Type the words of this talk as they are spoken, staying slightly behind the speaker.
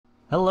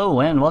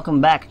Hello and welcome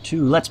back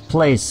to Let's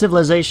Play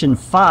Civilization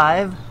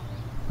 5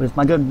 with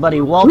my good buddy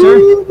Walter.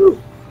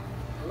 Woo!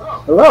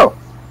 Hello.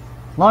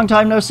 Long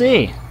time no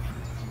see.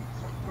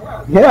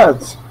 Yeah,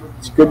 it's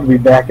good to be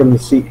back in the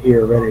seat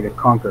here, ready to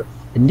conquer.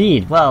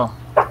 Indeed. Well,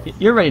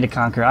 you're ready to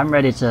conquer. I'm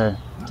ready to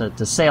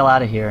sail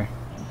out of here.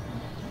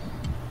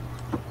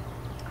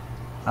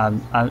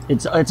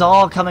 It's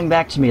all coming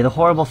back to me. The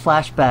horrible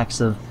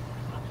flashbacks of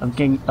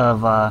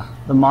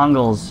the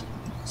Mongols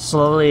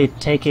slowly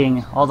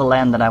taking all the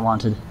land that I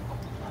wanted.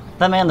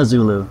 Them and the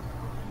Zulu.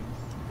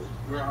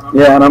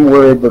 Yeah, and I'm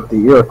worried that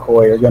the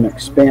Iroquois are going to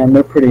expand.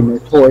 They're pretty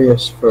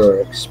notorious for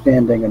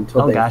expanding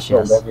until they've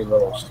filled every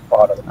little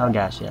spot of it. Oh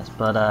gosh, yes.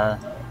 But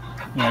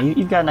you know,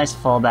 you've got a nice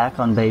fallback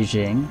on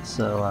Beijing,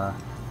 so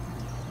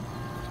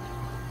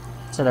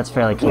that's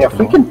fairly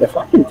comfortable. Yeah, if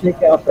I can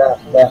take out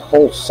that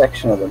whole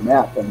section of the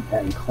map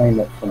and claim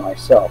it for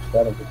myself,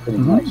 that'll be pretty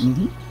nice.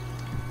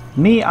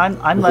 Mm-hmm. Me,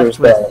 I'm left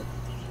with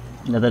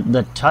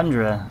the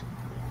tundra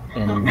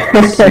and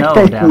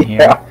snow down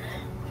here.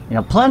 You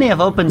know, plenty of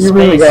open space.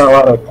 Really got a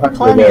lot of tundra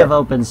plenty there. of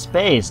open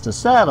space to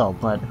settle,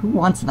 but who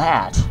wants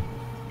that?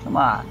 Come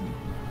on.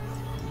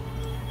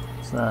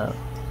 So,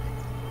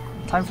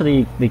 time for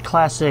the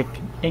classic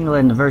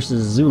England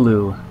versus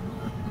Zulu.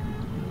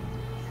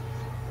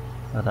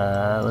 But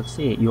let's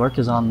see. York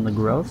is on the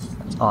growth.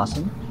 That's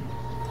awesome.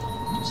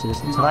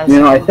 Citizens. You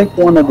know, I think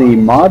one of the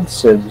mod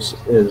civs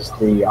is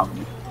the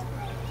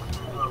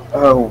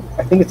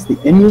I think it's the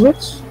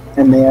Inuits,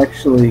 and they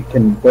actually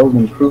can build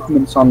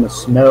improvements on the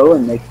snow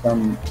and make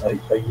them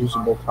a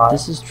usable tile.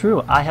 This is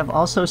true. I have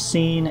also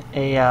seen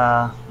a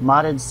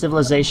modded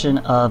civilization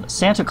of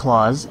Santa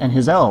Claus and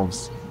his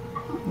elves,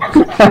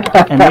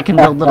 and they can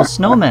build little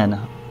snowmen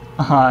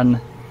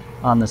on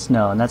the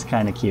snow, and that's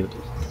kind of cute.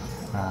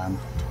 But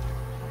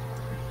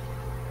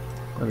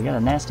we got a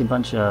nasty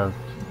bunch of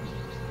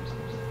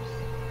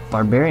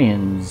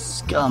barbarian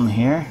scum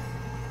here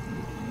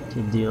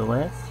to deal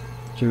with.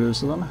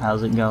 Jerusalem,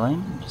 how's it going?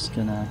 I'm just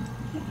gonna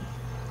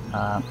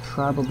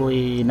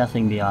probably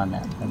nothing beyond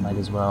that. I might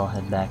as well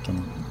head back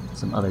in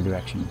some other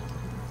direction.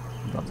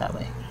 Go up that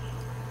way.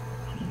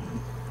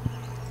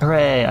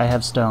 Hooray! I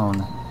have stone.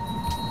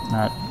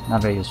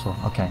 Not very useful.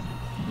 Okay,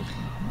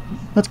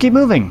 let's keep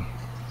moving.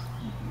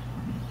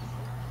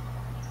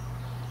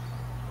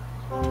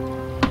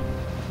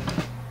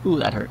 Ooh,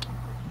 that hurt.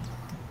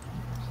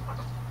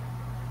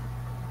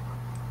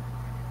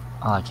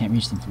 Oh, I can't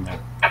reach them from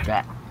there.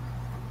 Drat.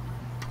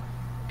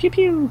 Pew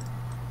pew!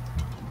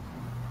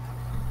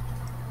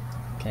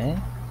 Okay.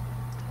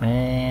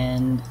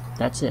 And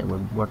that's it. We're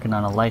working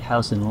on a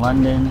lighthouse in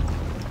London.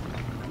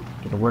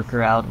 Get a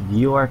worker out of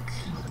York.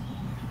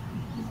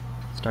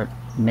 Start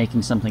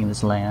making something of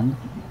this land.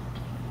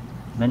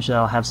 Eventually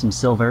I'll have some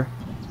silver.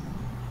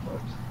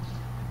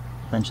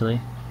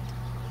 Eventually.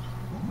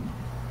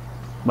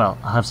 Well,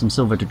 I'll have some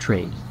silver to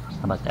trade.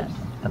 How about that?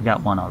 I've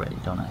got one already,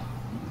 don't I?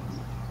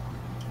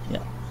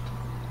 Yeah.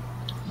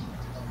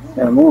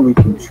 And the more we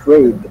can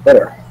trade, the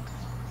better.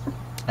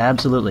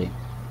 Absolutely.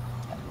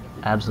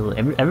 Absolutely.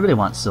 Everybody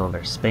wants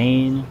silver.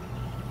 Spain,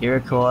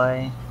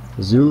 Iroquois,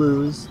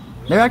 Zulus.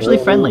 They're actually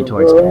friendly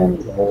towards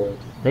me.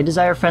 They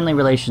desire friendly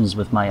relations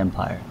with my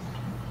empire.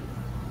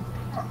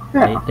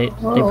 Yeah. They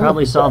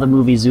probably saw the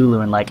movie Zulu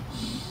and like,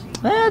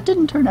 it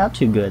didn't turn out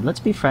too good. Let's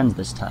be friends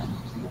this time.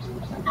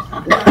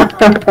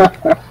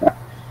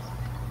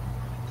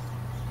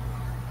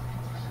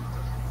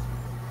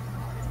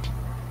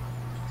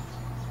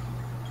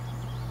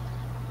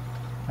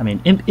 I mean,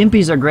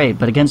 impies are great,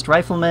 but against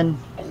riflemen,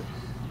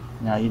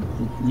 no, you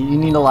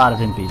need a lot of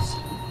impies.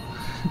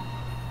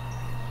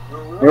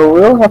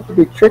 We'll have to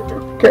be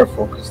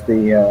careful, because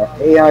the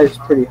AI is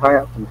pretty high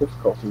up in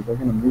difficulty. They're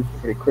going to move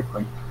pretty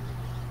quickly.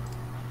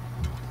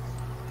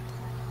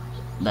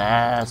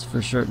 That's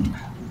for certain.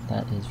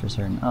 That is for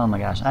certain. Oh my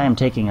gosh, I am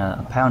taking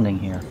a pounding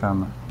here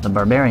from the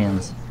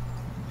barbarians.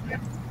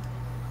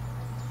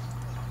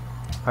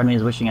 Part of me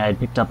is wishing I had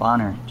picked up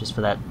honor just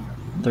for that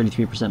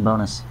 33%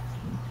 bonus.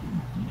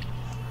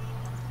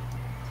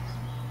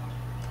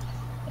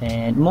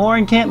 And more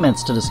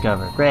encampments to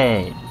discover.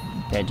 Great.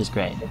 Okay, just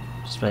great.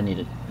 Just what I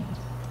needed.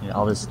 You know,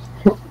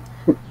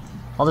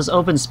 all this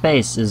open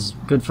space is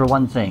good for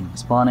one thing: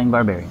 spawning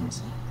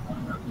barbarians.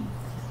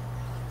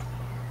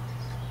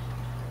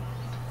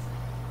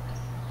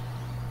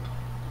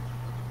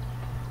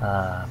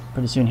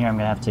 Pretty soon here I'm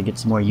gonna have to get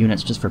some more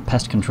units just for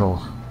pest control.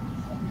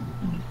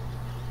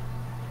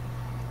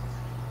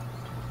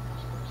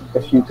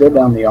 If you go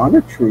down the honor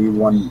tree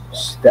one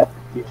step,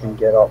 you can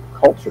get all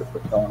culture for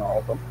killing all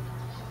of them.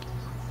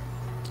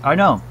 I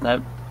know,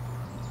 that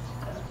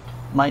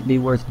might be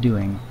worth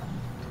doing.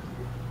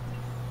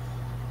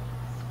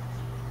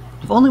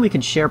 If only we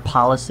could share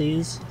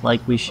policies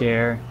like we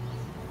share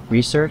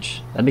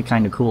research, that'd be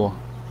kind of cool.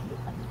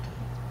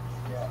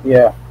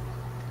 Yeah.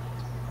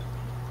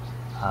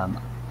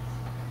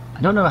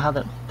 I don't know how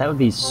that would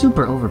be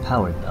super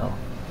overpowered though.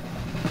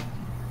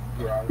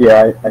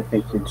 Yeah, I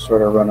think you'd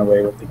sort of run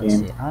away with the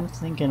game. See, I'm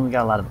thinking we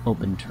got a lot of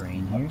open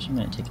terrain here, so I'm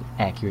going to take an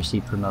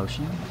accuracy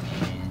promotion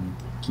and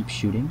keep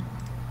shooting.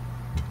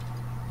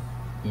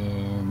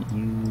 And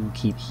you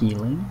keep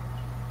healing.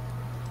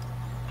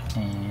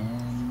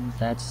 And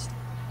that's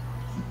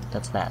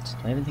that.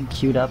 Do I have anything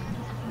queued up?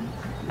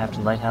 After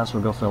the lighthouse,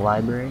 we'll go for the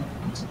library.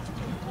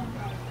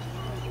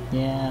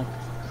 Yeah,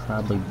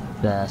 probably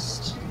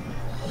best.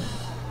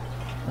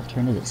 What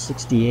turn is it?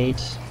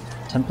 68?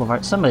 Temple of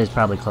Art. Somebody's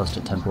probably close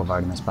to Temple of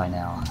Artemis by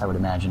now, I would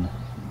imagine.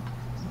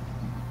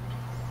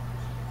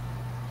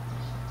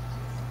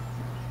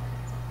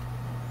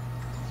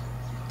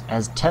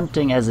 As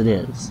tempting as it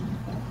is.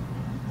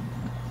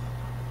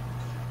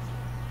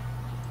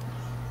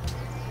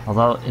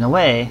 Although, in a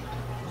way,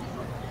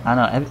 I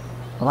don't know,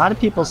 a lot of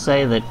people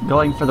say that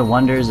going for the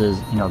wonders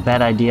is, you know, a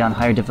bad idea on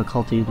higher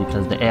difficulty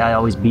because the AI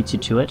always beats you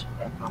to it.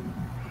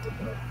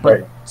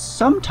 But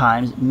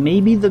sometimes,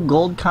 maybe the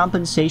gold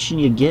compensation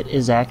you get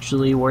is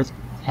actually worth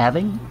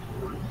having.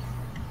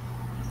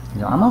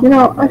 You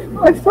know,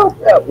 I felt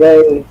that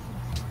way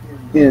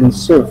in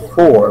Civ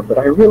 4, but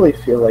I really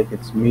feel like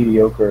it's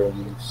mediocre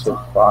in Civ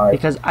 5.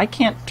 Because I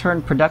can't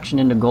turn production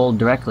into gold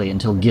directly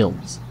until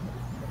guilds.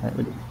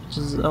 Which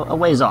is a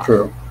ways off.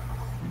 True.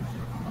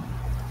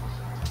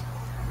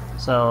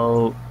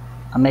 So,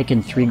 I'm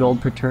making 3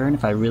 gold per turn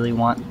if I really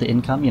want the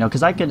income. You know,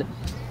 because I could...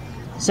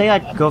 Say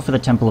I go for the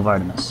Temple of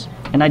Artemis,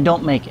 and I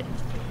don't make it.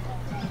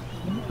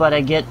 But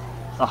I get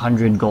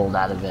 100 gold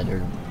out of it,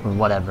 or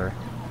whatever.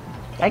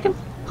 I can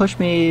push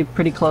me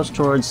pretty close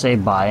towards, say,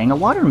 buying a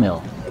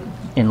watermill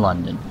in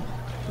London,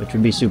 which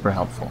would be super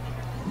helpful.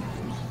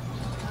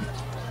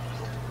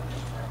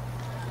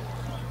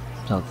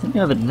 So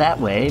thinking of it that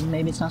way,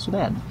 maybe it's not so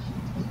bad.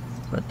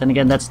 But then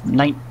again, that's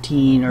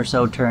 19 or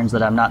so turns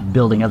that I'm not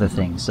building other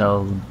things,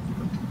 so...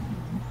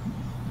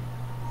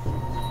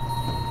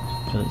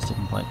 Really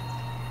sticking point.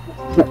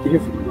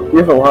 You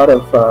have a lot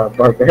of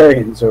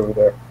barbarians over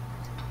there.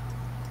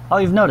 Oh,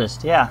 you've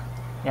noticed, yeah.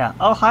 Yeah.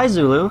 Oh, hi,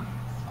 Zulu.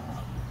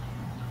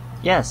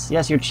 Yes,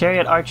 your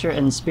chariot archer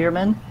and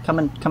spearman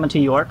coming to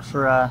York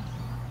for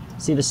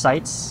see the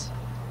sights,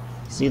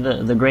 see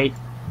the great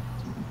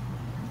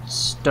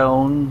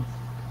stone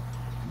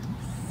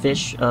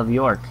fish of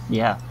York.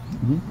 Yeah.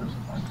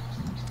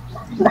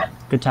 Mm-hmm.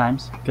 Good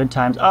times. Good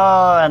times.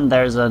 Oh, and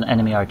there's an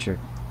enemy archer.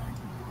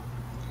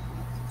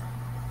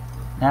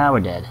 Now we're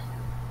dead.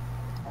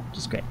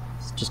 Just great.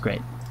 It's just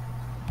great.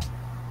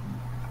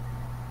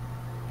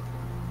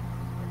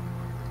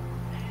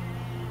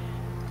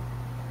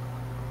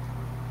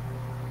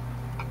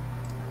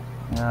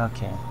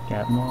 Okay,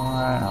 got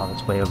more. Oh,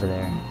 it's way over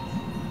there.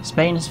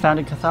 Spain has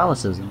founded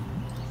Catholicism.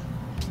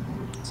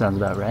 Sounds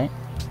about right.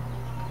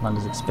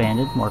 London's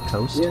expanded, more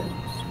coast. Yeah.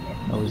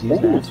 Always use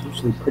Spain that. is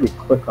usually pretty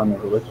quick on their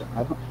religion.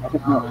 I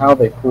don't know how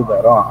they pull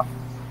that off.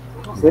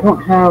 They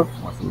don't have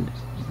More food.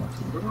 More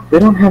food. they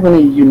don't have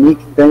any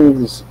unique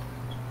things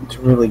to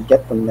really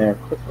get them there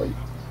quickly.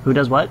 Who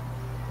does what?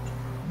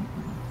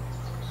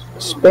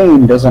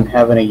 Spain doesn't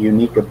have any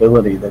unique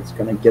ability that's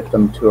going to get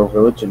them to a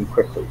religion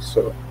quickly.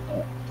 So,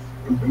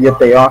 yet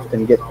they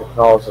often get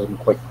Catholicism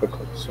quite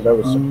quickly. So that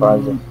was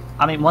surprising.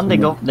 I mean, one,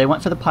 they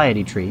went for the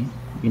piety tree.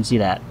 You can see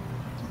that.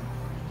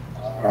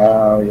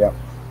 Oh yeah.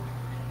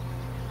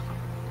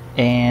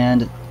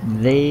 And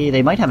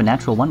they might have a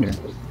natural wonder.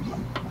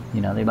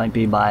 You know, they might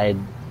be by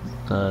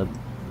the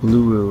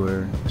Luru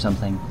or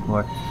something.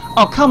 Or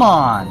oh, come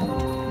on!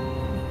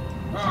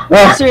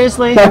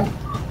 Seriously?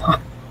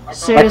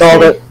 Seriously? I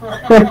called it.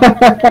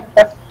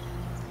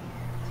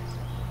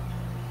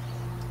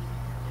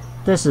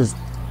 This is...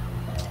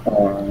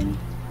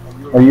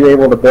 Are you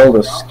able to build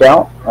a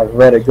scout? I've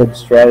read a good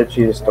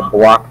strategy is to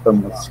block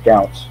them with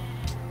scouts.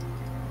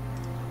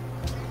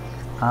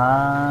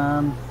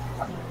 I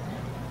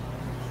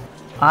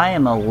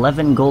am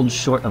 11 gold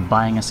short of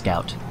buying a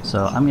scout,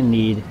 so I'm gonna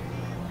need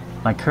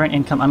my current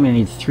income. I'm gonna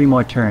need 3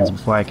 more turns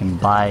before I can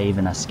buy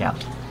even a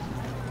scout.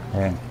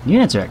 There,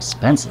 units are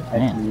expensive,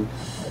 man.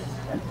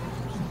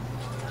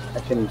 I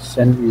can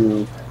send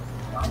you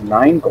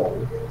 9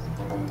 gold.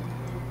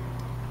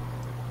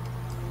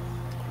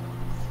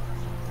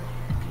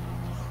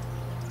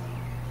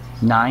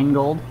 $9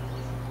 gold?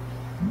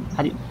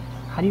 How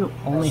do you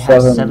only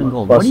have 7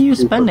 gold? What are you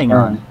spending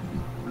on?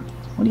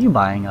 What are you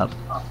buying up?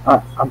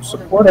 I'm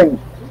supporting.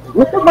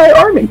 Look at my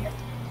army.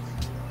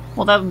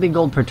 Well, that would be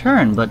gold per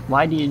turn, but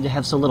why do you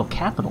have so little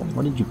capital?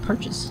 What did you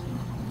purchase?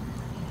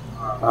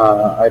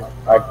 I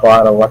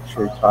bought a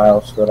luxury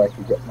tile so that I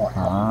could get more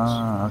houses.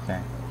 Ah,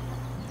 okay.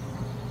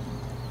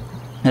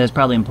 That is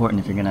probably important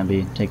if you're going to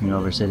be taking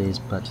over cities,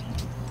 but...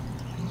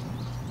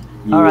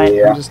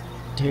 Alright, I'm just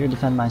here to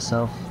defend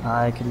myself.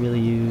 I could really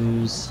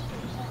use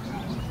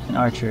an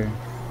archer.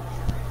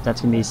 That's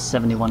going to be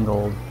 71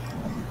 gold.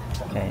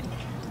 Okay.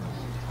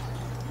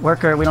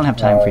 Worker, we don't have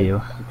time for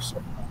you.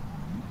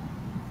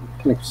 You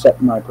can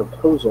accept my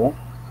proposal.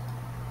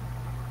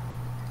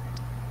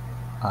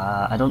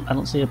 I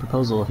don't see a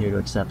proposal here to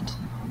accept.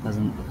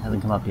 Hasn't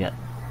come up yet.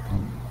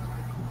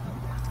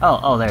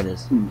 Oh, there it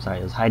is. Sorry,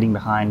 it was hiding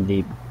behind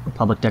the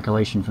Republic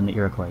Declaration from the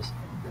Iroquois.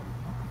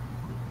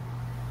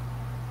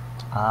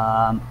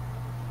 I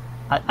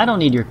don't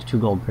need your 2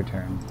 gold per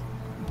turn.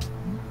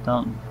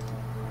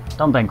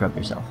 Don't bankrupt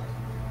yourself.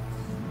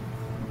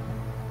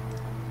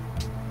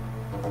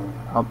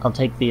 I'll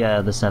take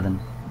the 7.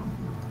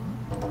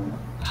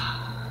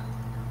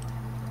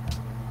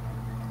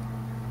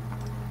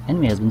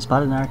 Enemy has been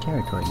spotted in our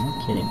territory. No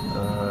kidding.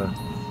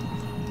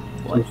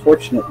 It's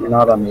unfortunate you're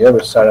not on the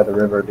other side of the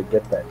river to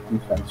get that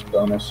defense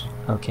bonus.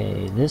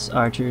 Okay, this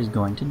archer is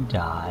going to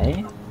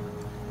die.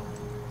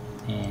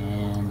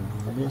 And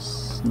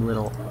this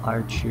little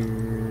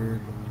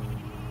archer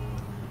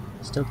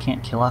still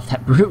can't kill off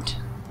that brute.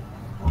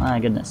 My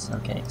goodness.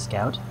 Okay,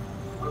 scout.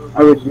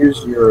 I would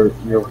use your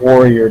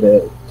warrior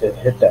to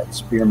hit that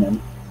spearman.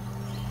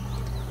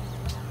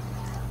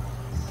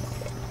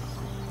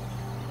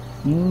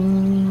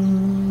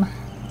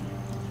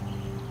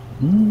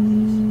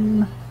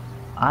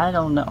 I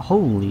don't know.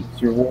 Holy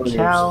Your warrior's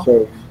cow!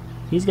 safe.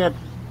 He's got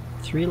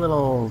 3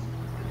 little.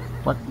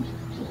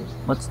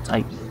 What's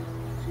I?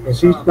 Because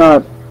he's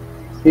not.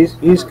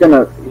 He's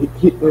gonna.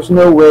 There's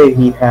no way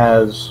he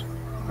has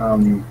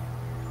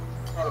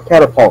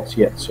catapults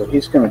yet, so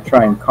he's gonna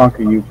try and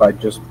conquer you by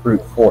just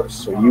brute force.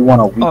 So you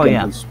want to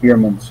weaken his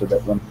spearmen so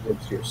that when he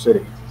gets to your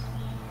city.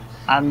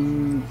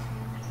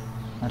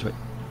 That's what.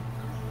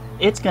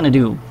 It's gonna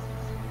do.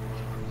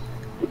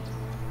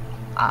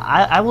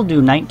 I will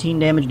do 19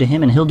 damage to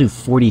him, and he'll do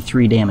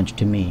 43 damage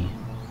to me.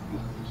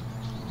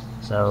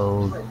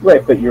 So.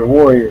 Right, but your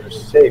warrior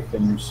is safe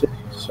in your city,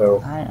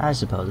 so. I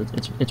suppose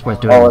it's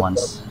worth doing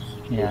once.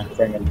 Yeah.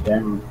 Bring him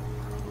down.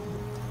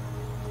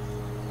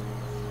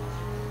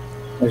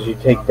 As you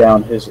take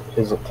down his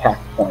attack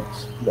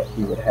points that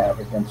he would have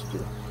against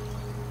you.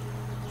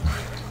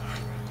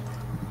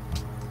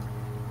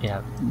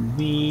 Yeah,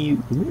 we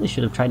really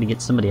should have tried to get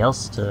somebody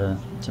else to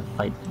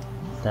fight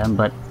them,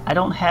 but I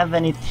don't have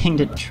anything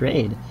to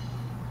trade,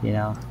 you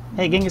know.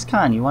 Hey, Genghis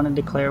Khan, you want to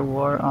declare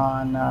war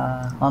on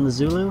the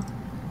Zulu?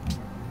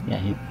 Yeah,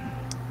 he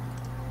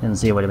didn't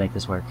see a way to make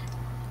this work.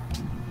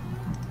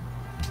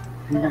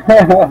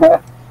 I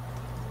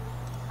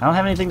don't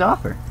have anything to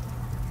offer.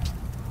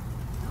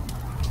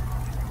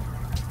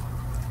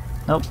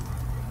 Nope.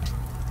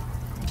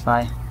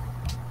 Bye.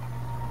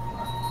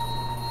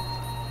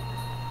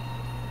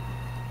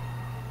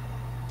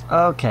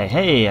 Okay,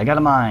 hey, I got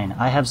a mine.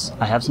 I have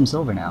some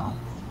silver now.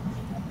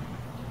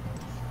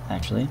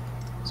 Actually.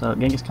 So,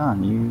 Genghis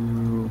Khan,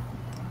 you...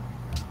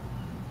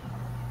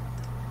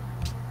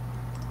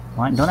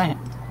 Wine? Do I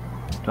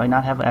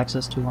not have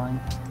access to wine?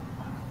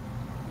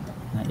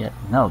 Not yet.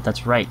 No,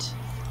 that's right.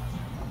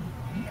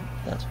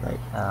 That's right.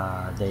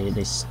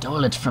 They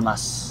stole it from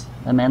us.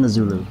 Them and the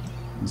Zulu.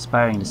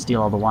 Inspiring to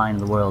steal all the wine in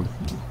the world.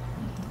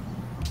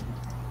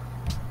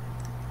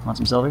 Want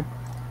some silver?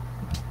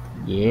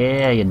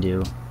 Yeah, you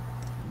do.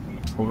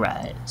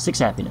 Alright. 6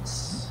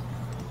 happiness.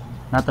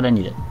 Not that I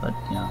need it, but,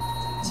 you know,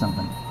 it's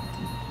something.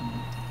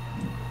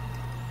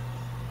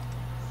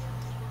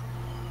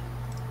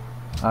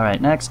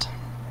 Alright, next.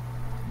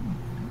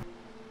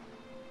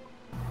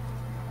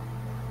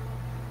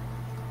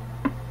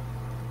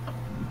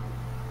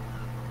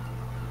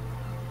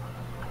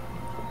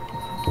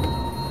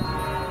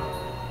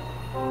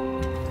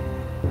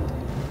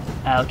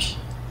 Ouch.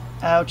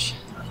 Ouch.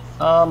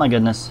 Oh my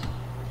goodness.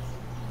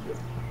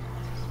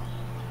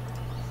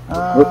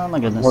 Oh my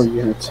goodness. More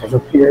units have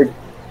appeared.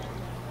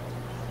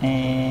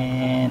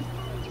 And...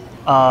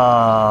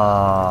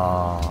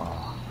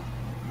 Oh...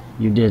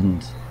 You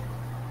didn't.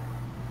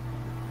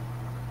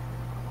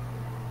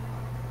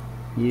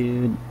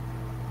 You...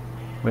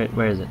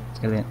 Where is it? It's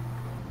gotta be it.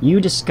 You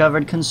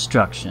discovered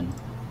construction.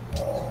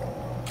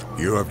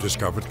 You have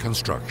discovered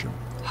construction.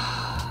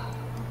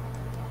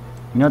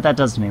 You know what that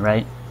does to me,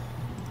 right?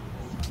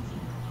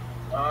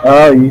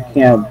 Oh, you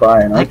can't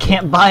buy an archer. I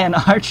can't buy an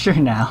archer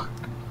now.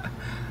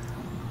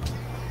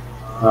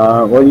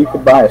 Well, you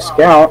could buy a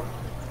scout.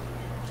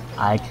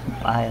 I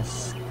can buy a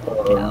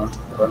scout.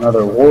 Or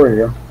another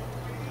warrior.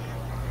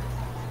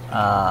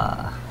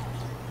 I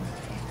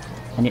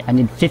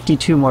need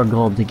 52 more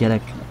gold to get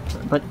a...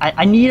 But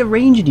I need a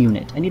ranged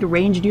unit. I need a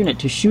ranged unit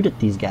to shoot at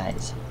these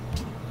guys.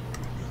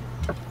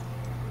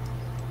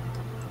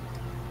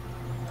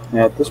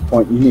 Yeah, at this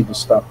point, you need to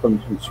stop them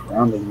from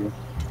surrounding you.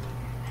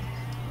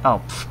 Oh,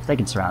 pff, they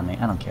can surround me.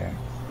 I don't care.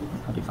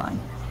 I'll be fine.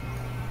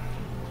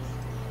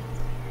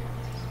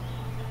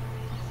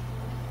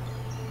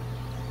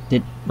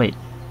 Wait.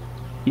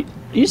 Are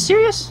you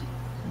serious?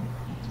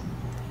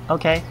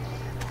 Okay.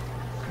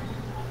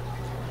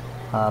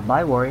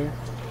 Buy warrior.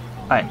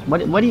 Alright,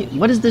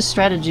 what is this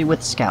strategy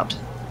with scout?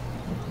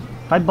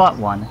 If I bought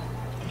one,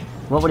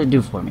 what would it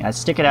do for me? I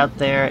stick it out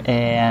there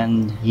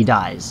and he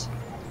dies.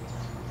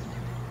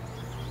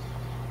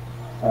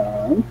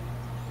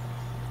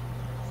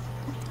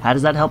 How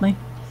does that help me?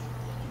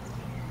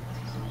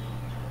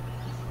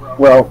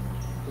 Well,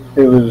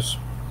 it was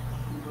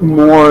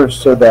more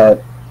so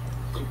that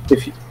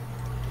if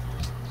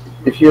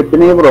you had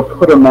been able to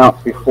put them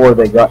out before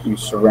they got you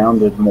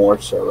surrounded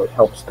more, so it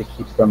helps to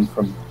keep them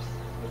from...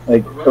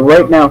 Like,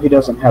 right now he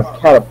doesn't have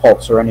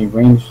catapults or any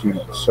ranged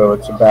units, so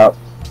it's about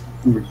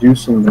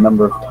reducing the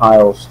number of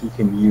tiles he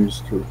can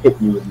use to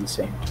hit you in the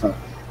same turn.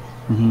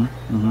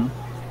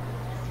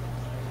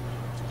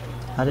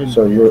 How did...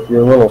 So you're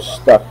a little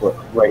stuck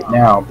right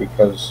now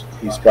because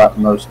he's got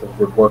most of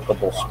the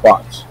workable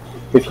spots.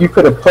 If you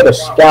could have put a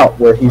scout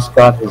where he's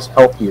got his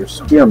healthier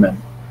spearmen,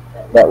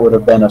 that would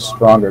have been a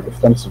stronger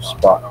defensive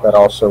spot. That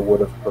also would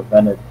have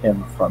prevented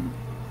him from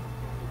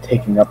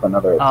taking up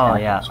another Oh,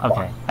 attacking yeah, spot.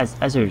 okay. I see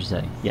what you're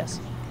saying,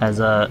 yes. As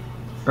a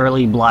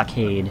early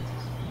blockade.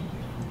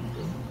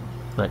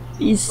 But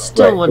he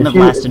still Right, wouldn't if have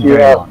you- lasted if you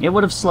very have- long. It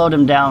would have slowed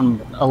him down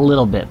a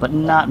little bit, but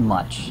not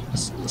much. A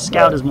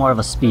scout Right. is more of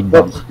a speed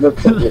bump.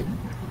 That's what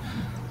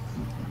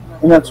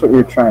and that's what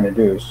you're trying to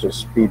do, is just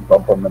speed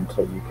bump them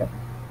until you can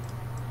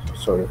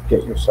sort of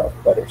get yourself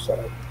better set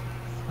up.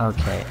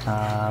 Okay,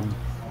 I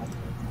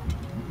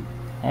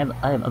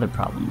have other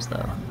problems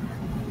though.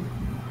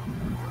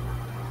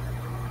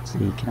 Let's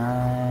see, can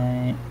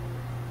I...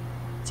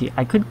 See,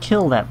 I could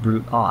kill that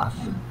brute off.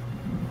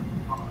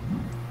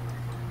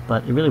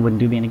 But it really wouldn't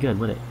do me any good,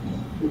 would it?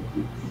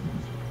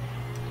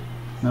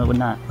 No, it would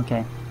not.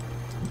 Okay.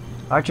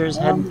 Archers,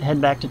 head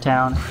back to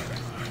town.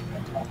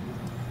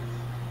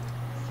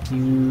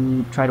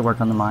 You try to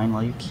work on the mine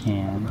while you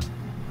can.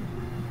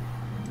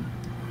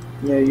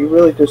 Yeah, you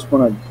really just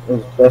want to,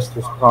 as best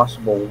as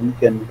possible,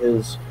 weaken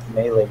his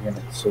melee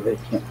units so they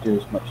can't do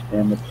as much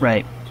damage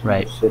Right, to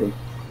right. the city.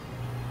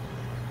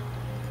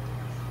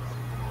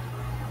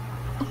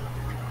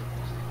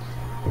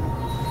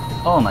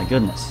 Oh my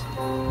goodness.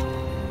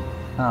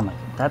 Oh my,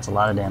 that's a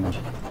lot of damage.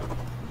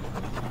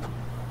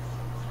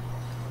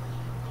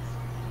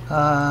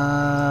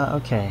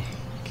 Okay.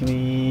 Can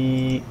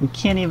we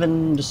can't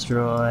even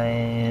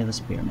destroy the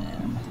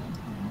spearman.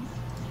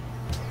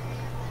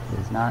 It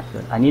is not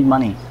good. I need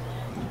money.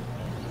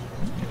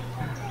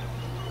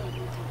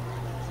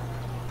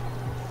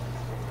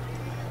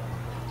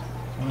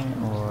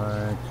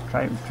 Or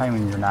try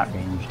when you're not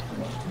ranged.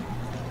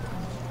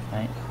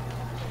 Right?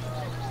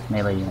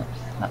 Melee unit.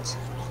 Nuts.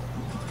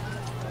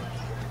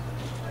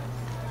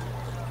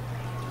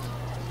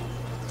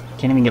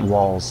 Can't even get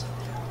walls.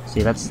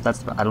 See, that's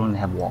I don't even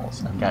have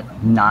walls. I've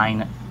got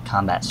 9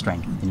 combat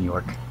strength in New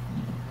York.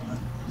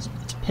 It's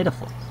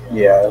pitiful.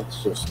 Yeah,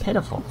 it's just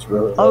Pitiful. It's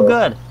really Oh low.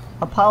 good.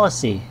 A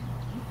policy.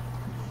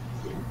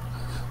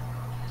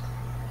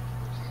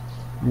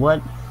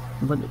 What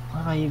do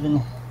I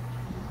even...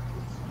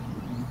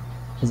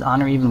 Is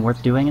honor even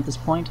worth doing at this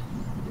point?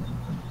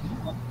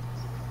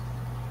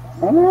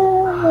 I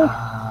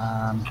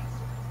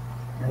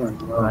don't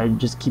Do know. I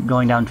just keep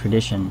going down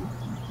tradition?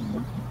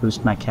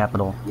 Boost my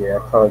capital. Yeah,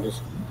 probably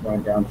just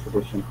going down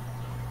tradition.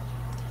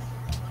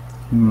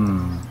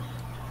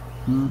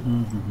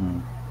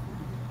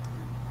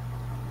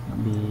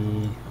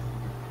 Maybe...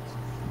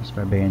 These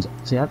barbarians.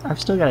 See, I've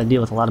still got to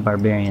deal with a lot of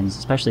barbarians,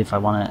 especially if I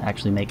want to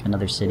actually make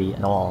another city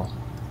at all.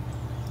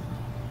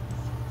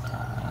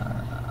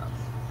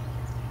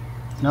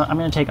 No, I'm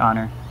going to take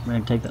honor. I'm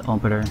going to take the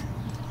Ompeter.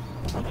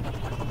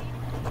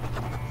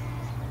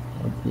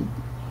 It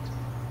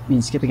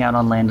means skipping out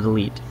on landed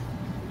elite,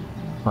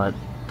 but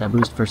that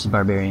boost versus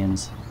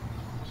barbarians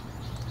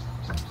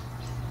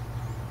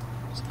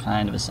is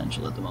kind of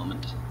essential at the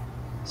moment.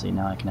 See,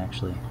 now I can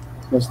actually...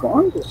 As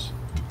long as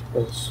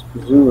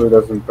Zulu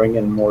doesn't bring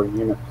in more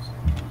units,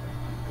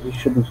 he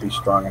shouldn't be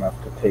strong enough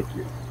to take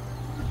you.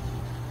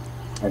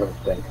 I don't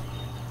think.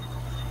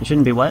 It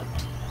shouldn't be what?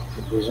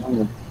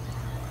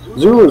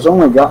 Zulu's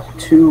only got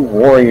 2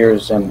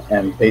 warriors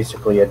and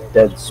basically a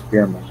dead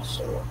spearman,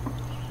 so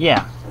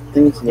Yeah,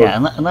 things look,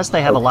 yeah. Unless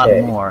they have a lot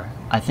okay. more,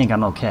 I think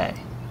I'm okay.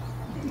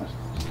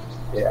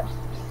 yeah.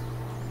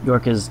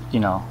 York is, you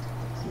know,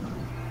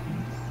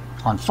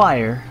 on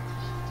fire,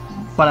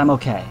 but I'm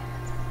okay.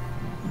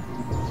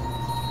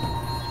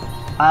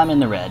 I'm in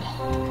the red.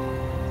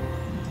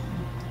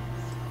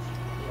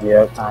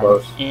 Yeah, it's I'm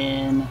close.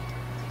 in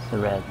the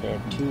red. They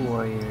have 2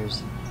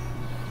 warriors.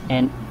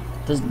 And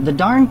the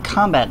darn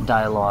combat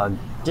dialogue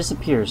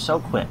disappears so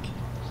quick.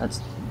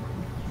 That's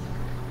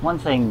one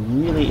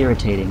thing really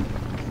irritating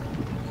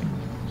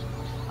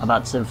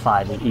about Civ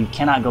 5. You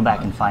cannot go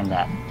back and find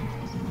that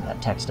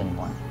text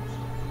anymore.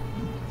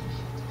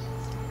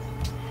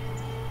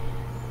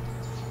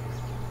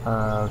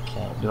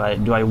 Okay,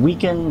 do I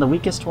weaken the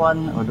weakest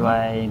one, or do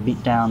I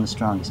beat down the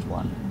strongest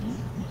one?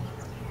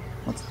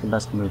 What's the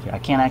best move here? I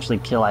can't actually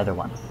kill either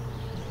one.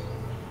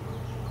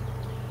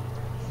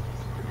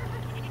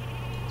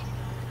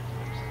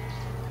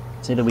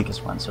 Say the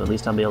weakest one, so at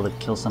least I'll be able to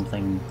kill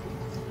something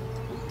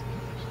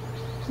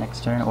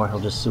next turn, or he'll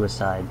just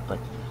suicide. But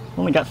I've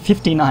only got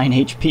 59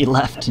 HP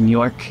left in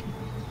York.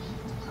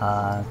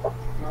 Yeah.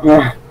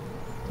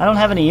 I don't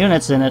have any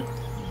units in it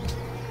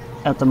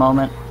at the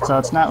moment, so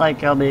it's not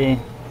like I'll be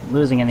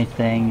losing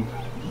anything.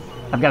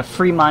 I've got a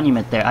free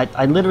monument there.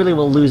 I literally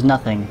will lose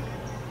nothing,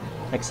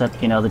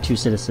 except, you know, the 2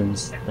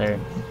 citizens there.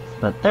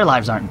 But their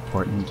lives aren't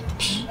important.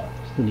 Psh,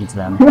 who needs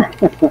them?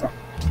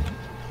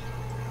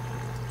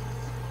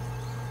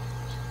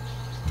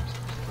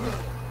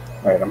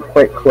 Alright, I'm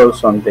quite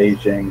close on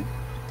Beijing.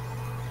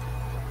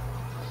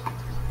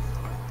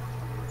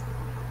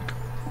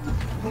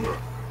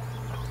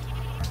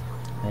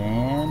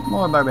 And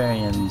more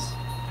barbarians.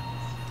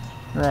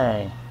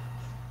 Hooray.